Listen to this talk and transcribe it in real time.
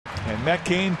And Matt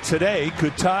Cain today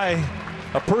could tie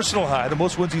a personal high. The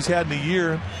most wins he's had in the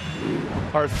year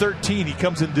are 13. He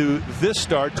comes into this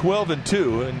start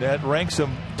 12-2, and that ranks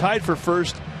him tied for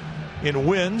first in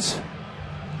wins.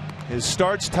 His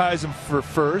starts ties him for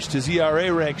first. His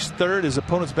ERA ranks third. His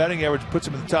opponent's batting average puts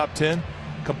him in the top 10.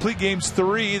 Complete games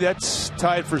 3, that's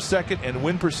tied for second. And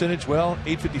win percentage, well,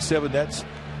 .857, that's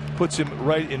puts him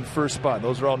right in first spot.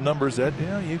 Those are all numbers that,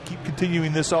 you keep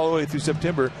continuing this all the way through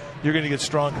September, you're going to get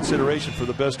strong consideration for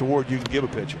the best award you can give a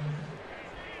pitcher.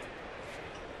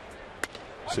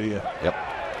 See ya. Yep.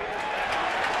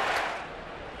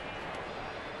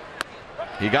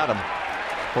 He got him.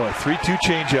 Boy, 3-2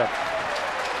 changeup.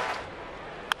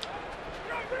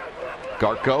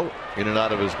 Garco in and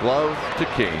out of his glove to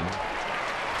Cain.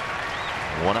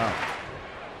 1 out.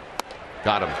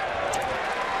 Got him.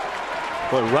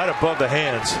 Boy, right above the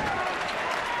hands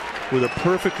with a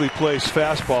perfectly placed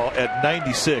fastball at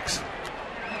 96.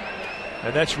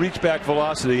 And that's reach back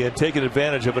velocity and taking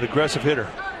advantage of an aggressive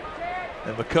hitter.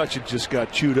 And McCutcheon just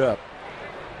got chewed up.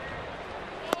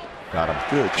 Got him.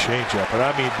 Good changeup. And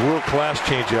I mean, world-class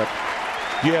changeup.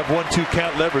 You have 1-2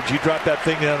 count leverage. You drop that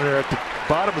thing down there at the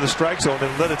bottom of the strike zone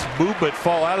and let its movement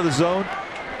fall out of the zone.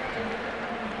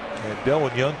 And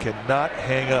Delwyn Young cannot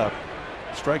hang up.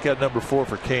 Strikeout number 4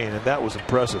 for Cain, and that was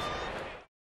impressive.